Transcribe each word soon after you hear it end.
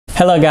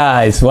Hello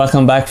guys,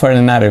 welcome back for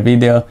another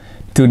video.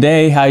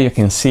 Today, how you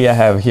can see, I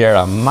have here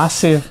a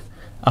massive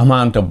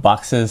amount of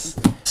boxes.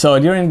 So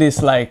during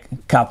this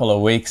couple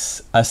of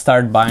weeks, I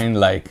started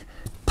buying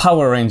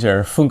Power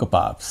Ranger Funko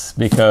Pops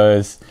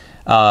because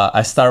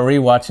I started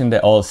rewatching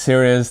the old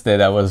series that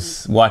I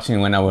was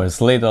watching when I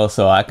was little.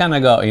 So I kind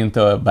of got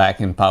into it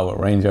back in Power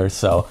Rangers.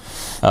 So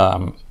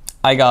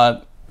I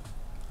got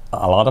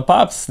a lot of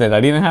pops that I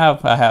didn't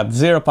have. I had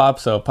 0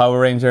 pops of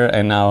Power Ranger,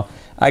 and now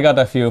I got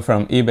a few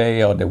from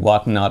eBay or the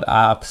Whatnot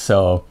app.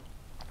 So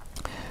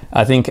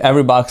I think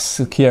every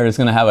box here is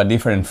gonna have a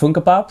different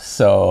Funko Pop.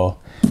 So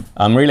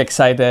I'm really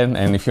excited,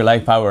 and if you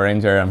like Power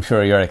Ranger, I'm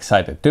sure you're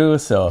excited too.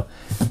 So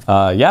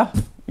yeah,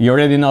 you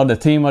already know the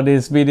theme of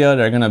this video.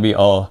 They're gonna be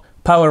all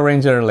Power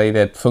Ranger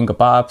related Funko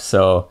Pops.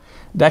 So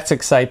that's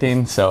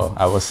exciting. So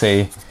I will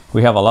say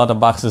we have a lot of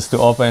boxes to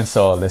open.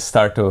 So let's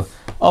start to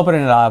open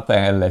it up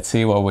and let's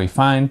see what we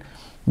find.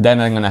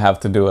 Then I'm gonna have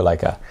to do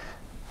a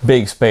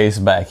big space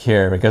back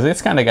here because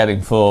it's kind of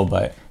getting full,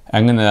 but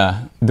I'm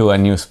gonna do a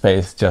new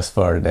space just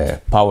for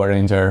the Power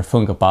Ranger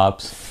Funko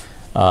Pops.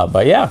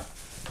 But yeah,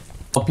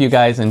 hope you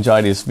guys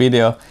enjoy this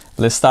video.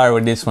 Let's start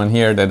with this one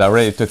here that I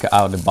already took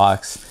out the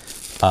box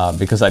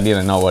because I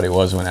didn't know what it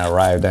was when I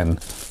arrived, and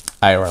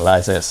I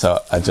realized it, so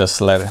I just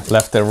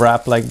left it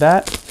wrapped like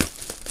that.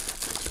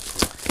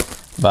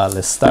 But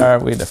let's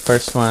start with the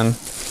first one.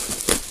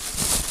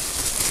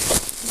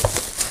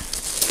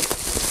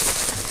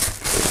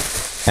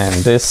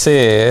 And this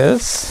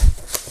is,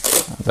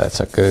 that's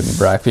a good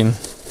wrapping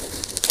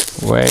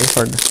way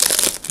for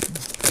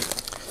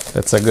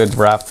that's a good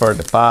wrap for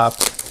the pop.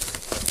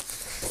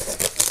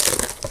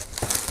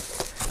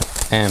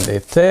 And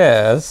it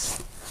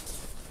is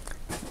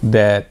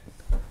that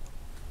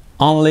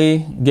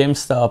only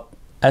GameStop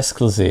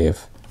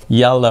exclusive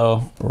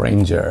Yellow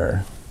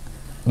Ranger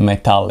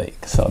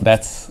metallic. So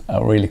that's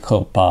a really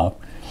cool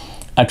pop.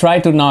 I try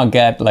to not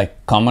get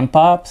common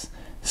pops,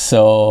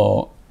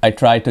 so I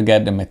try to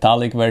get the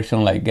metallic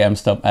version, like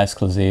GameStop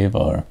exclusive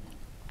or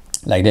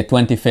like the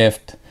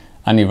 25th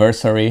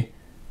anniversary.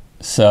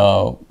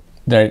 So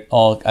they're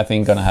all, I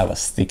think, gonna have a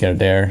sticker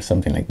there,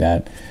 something like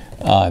that.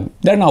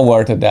 They're not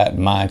worth it that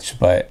much,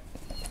 but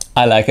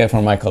I like it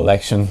for my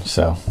collection.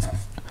 So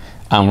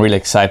I'm really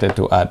excited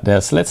to add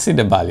this. Let's see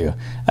the value.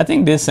 I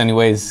think this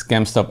anyways,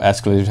 GameStop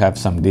exclusive have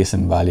some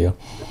decent value.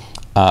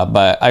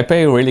 But I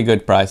pay a really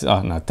good price.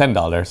 Oh no,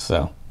 $10,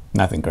 so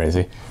nothing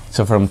crazy.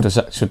 So from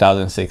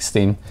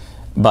 2016,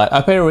 but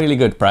I pay really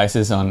good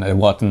prices on the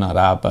Whatnot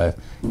app, but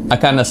I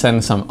kind of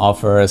send some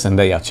offers and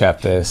they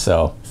accept it.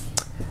 So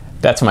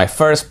that's my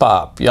first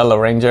pop, Yellow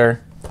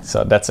Ranger.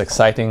 So that's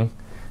exciting.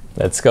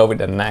 Let's go with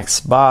the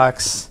next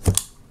box.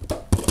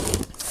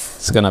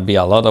 It's gonna be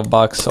a lot of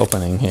box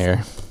opening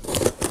here,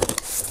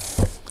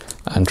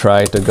 and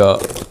try to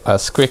go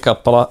as quick as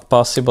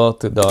possible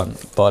to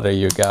don't bother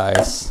you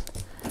guys.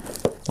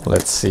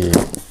 Let's see.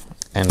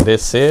 And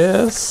this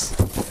is,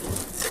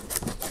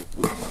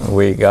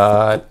 we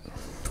got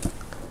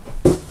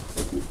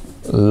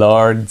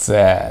Lord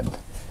Zed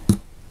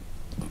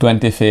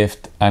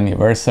 25th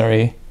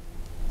anniversary.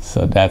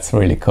 So that's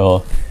really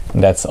cool.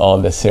 That's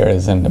all the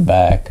series in the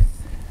back.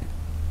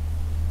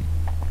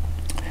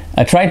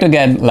 I try to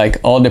get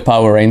all the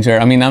Power Ranger.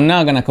 I mean, I'm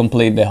not gonna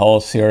complete the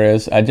whole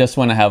series. I just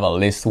want to have at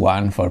least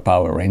one for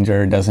Power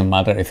Ranger. It doesn't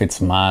matter if it's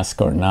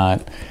mask or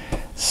not.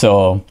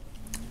 So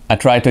I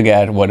tried to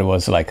get what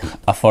was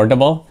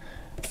affordable.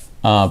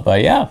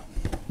 But yeah,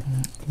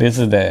 this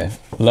is the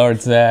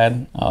Lord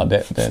Zed. Oh,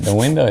 the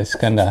window is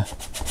kinda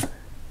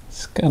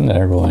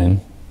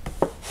ruined.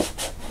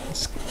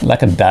 It's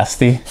like a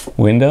dusty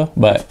window,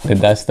 but the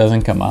dust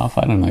doesn't come off.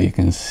 I don't know, you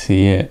can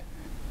see it.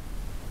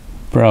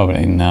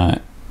 Probably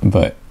not,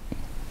 but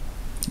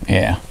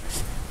yeah.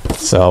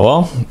 So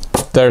well,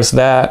 there's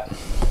that.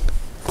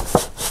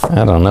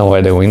 I don't know why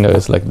the window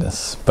is like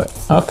this, but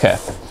okay.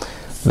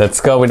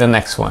 Let's go with the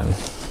next one.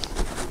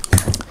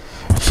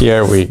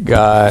 Here we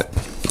got,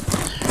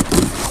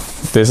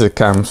 this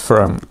comes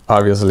from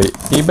obviously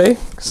eBay,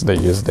 because they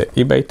use the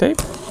eBay tape.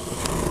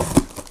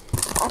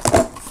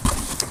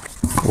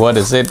 What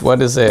is it? What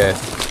is it?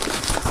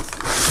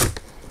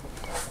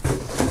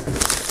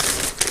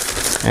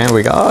 And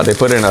we got, they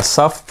put in a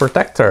soft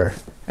protector,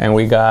 and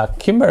we got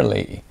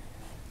Kimberly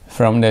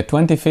from the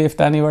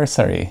 25th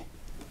anniversary.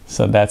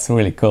 So that's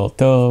really cool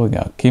too. We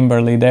got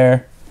Kimberly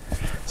there.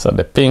 So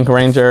the Pink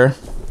Ranger,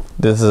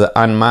 this is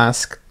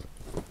unmasked.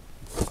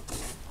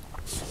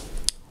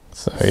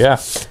 So yeah,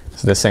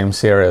 it's the same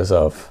series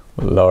of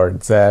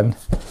Lord Zed.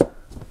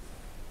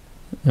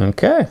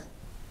 Okay,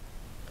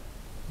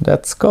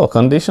 that's cool.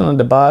 Condition on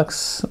the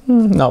box,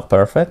 not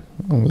perfect,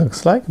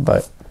 looks like,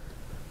 but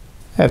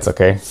it's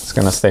okay. It's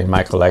gonna stay in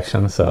my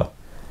collection. So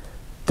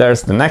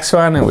there's the next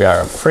one, and we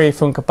are free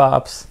Funko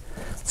Pops.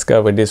 Let's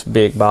go with this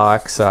big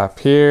box up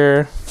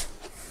here.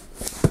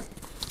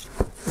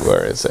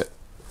 Where is it?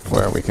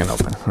 Where we can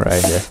open?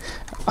 Right here.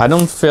 I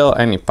don't feel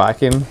any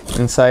packing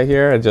inside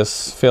here. I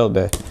just feel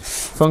the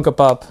Funko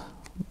Pop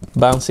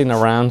bouncing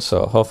around,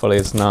 so hopefully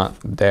it's not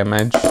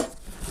damaged.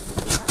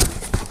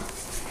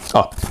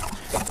 Oh,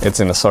 it's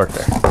in the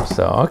sorter.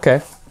 So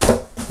okay,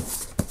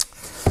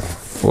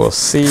 we'll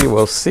see,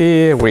 we'll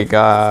see. We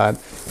got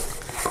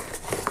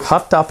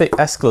Hot Topic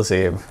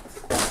exclusive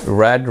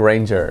Red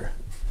Ranger.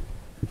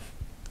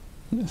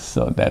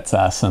 So that's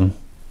awesome.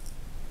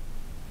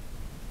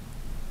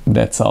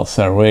 That's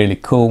also a really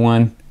cool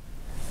one.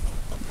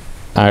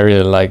 I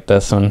really like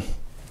this one.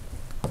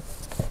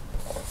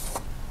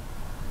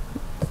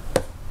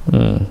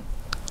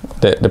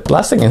 The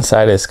plastic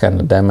inside is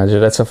kind of damaged.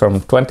 That's from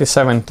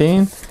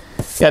 2017.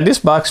 Yeah, this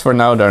box for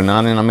now, they're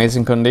not in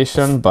amazing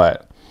condition,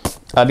 but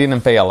I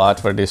didn't pay a lot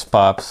for this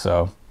pop,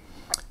 so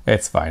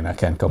it's fine, I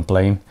can't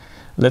complain.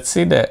 Let's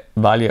see the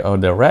value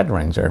of the Red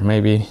Ranger,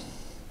 maybe.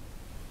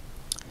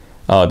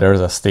 Oh, there's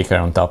a sticker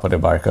on top of the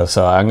barcode,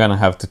 so I'm gonna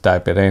have to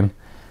type it in.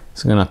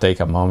 It's gonna take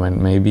a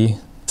moment, maybe.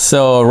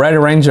 So Red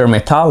Ranger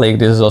Metallic,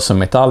 this is also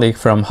metallic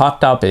from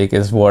Hot Topic,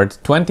 is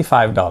worth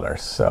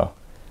 $25, so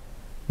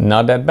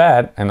not that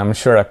bad, and I'm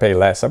sure I pay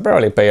less. I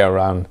probably pay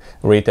around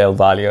retail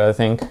value, I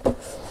think.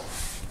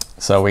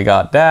 So we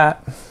got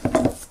that.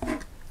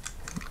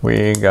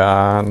 We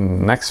got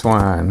next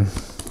one.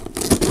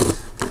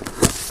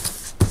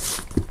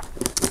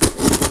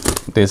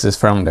 This is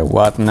from the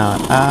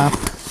Whatnot app.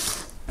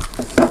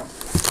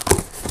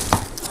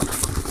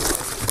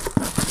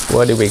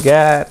 What do we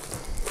get?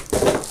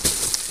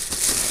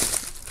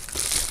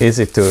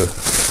 Easy to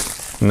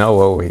know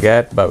what we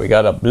get, but we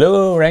got a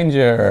Blue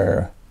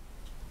Ranger.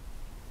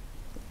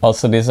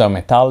 Also, this is a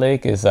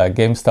metallic, is a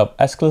GameStop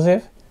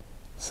exclusive.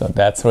 So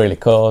that's really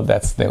cool.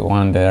 That's the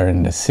one there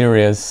in the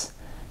series.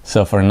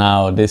 So for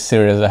now, this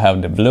series I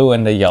have the blue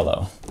and the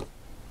yellow.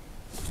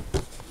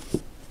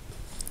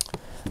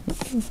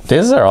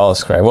 These are all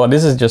scratched. Well,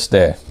 this is just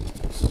the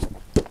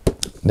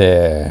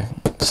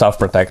soft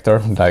protector.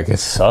 Like,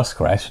 it's so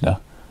scratched though,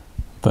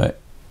 but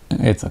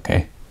it's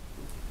okay.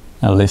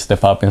 At least the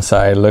pop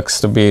inside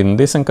looks to be in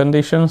decent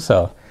condition.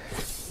 So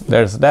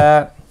there's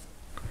that.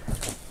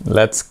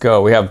 Let's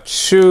go. We have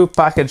 2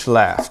 packages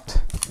left.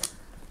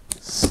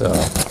 So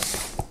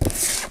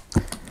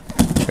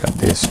got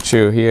these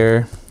 2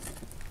 here.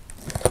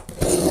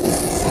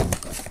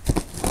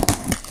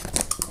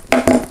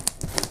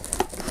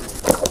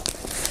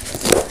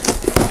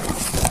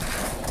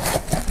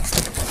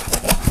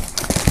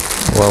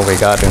 What we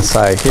got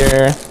inside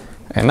here?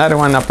 Another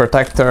one, a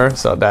protector,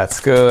 so that's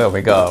good.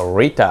 We got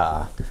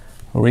Rita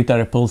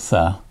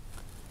Repulsa,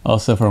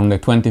 also from the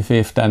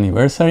 25th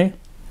anniversary,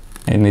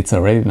 and it's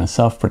already in a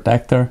soft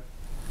protector,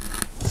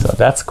 so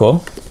that's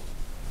cool.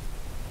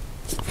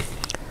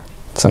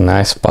 It's a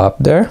nice pop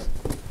there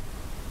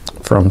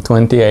from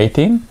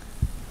 2018.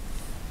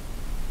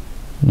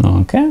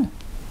 Okay,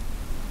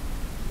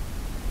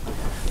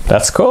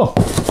 that's cool.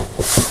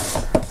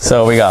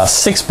 So we got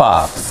 6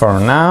 pop for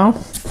now.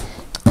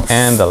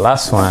 And the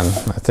last one,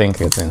 I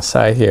think it's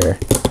inside here.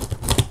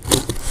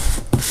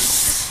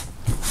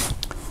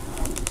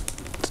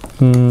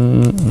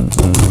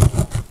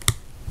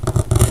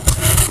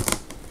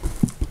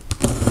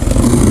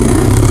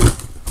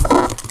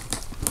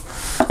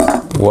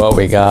 What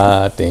we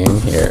got in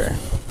here?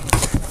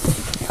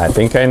 I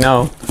think I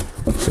know.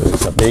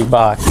 It's a big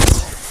box.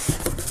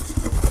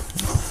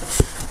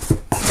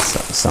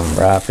 Some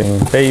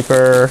wrapping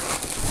paper.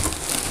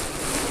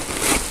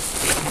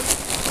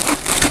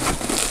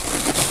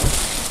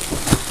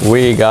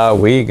 We got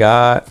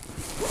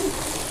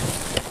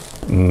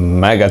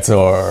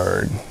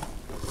Megazord.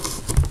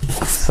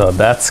 So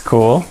that's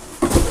cool.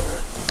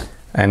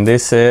 And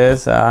this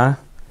is a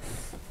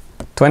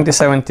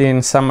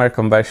 2017 Summer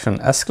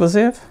Convention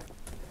exclusive.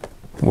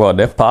 Well,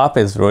 the pop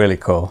is really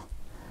cool.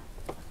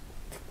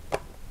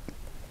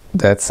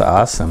 That's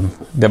awesome.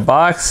 The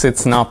box,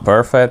 it's not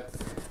perfect.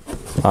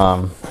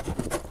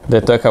 They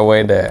took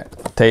away the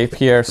tape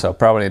here, so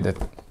probably it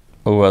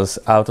was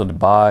out of the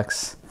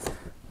box.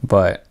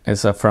 But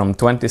it's from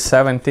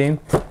 2017.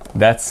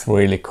 That's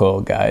really cool,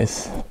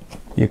 guys.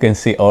 You can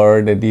see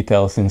all the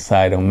details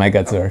inside of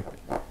Megazord.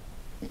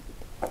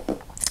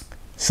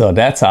 So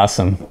that's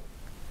awesome.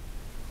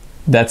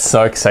 That's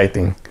so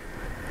exciting.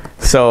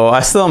 So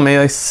I still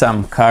miss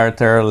some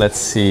character. Let's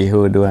see,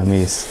 who do I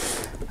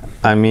miss?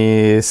 I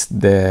miss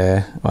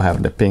the, I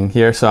have the pink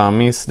here. So I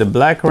miss the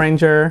Black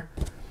Ranger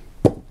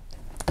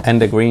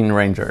and the Green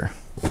Ranger.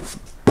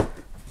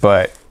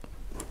 But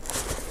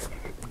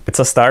it's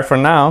a start for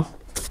now.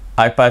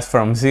 I passed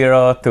from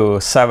 0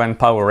 to 7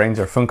 Power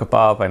Ranger Funko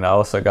Pop, and I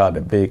also got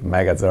the big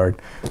Megazord.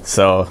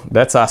 So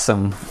that's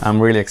awesome. I'm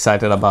really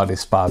excited about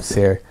these pops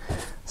here.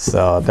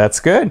 So that's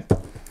good.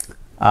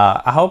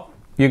 I hope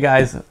you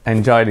guys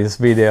enjoyed this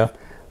video,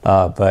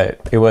 but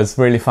it was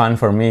really fun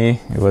for me.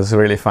 It was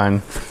really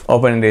fun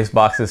opening these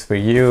boxes for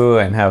you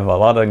and have a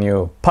lot of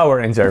new Power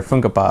Ranger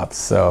Funko Pops.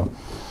 So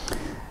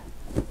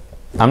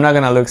I'm not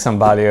gonna look some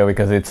value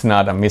because it's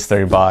not a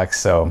mystery box.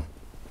 So,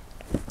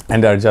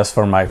 and they're just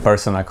for my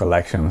personal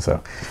collection.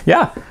 So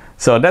yeah,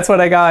 So that's what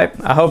I got.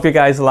 I hope you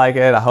guys like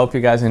it. I hope you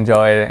guys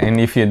enjoy it.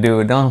 And if you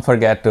do, don't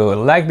forget to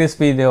like this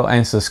video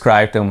and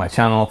subscribe to my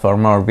channel for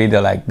more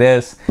video like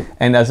this.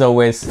 And as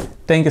always,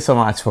 thank you so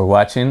much for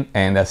watching,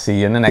 and I'll see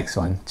you in the next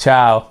one.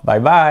 Ciao. Bye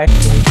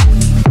bye.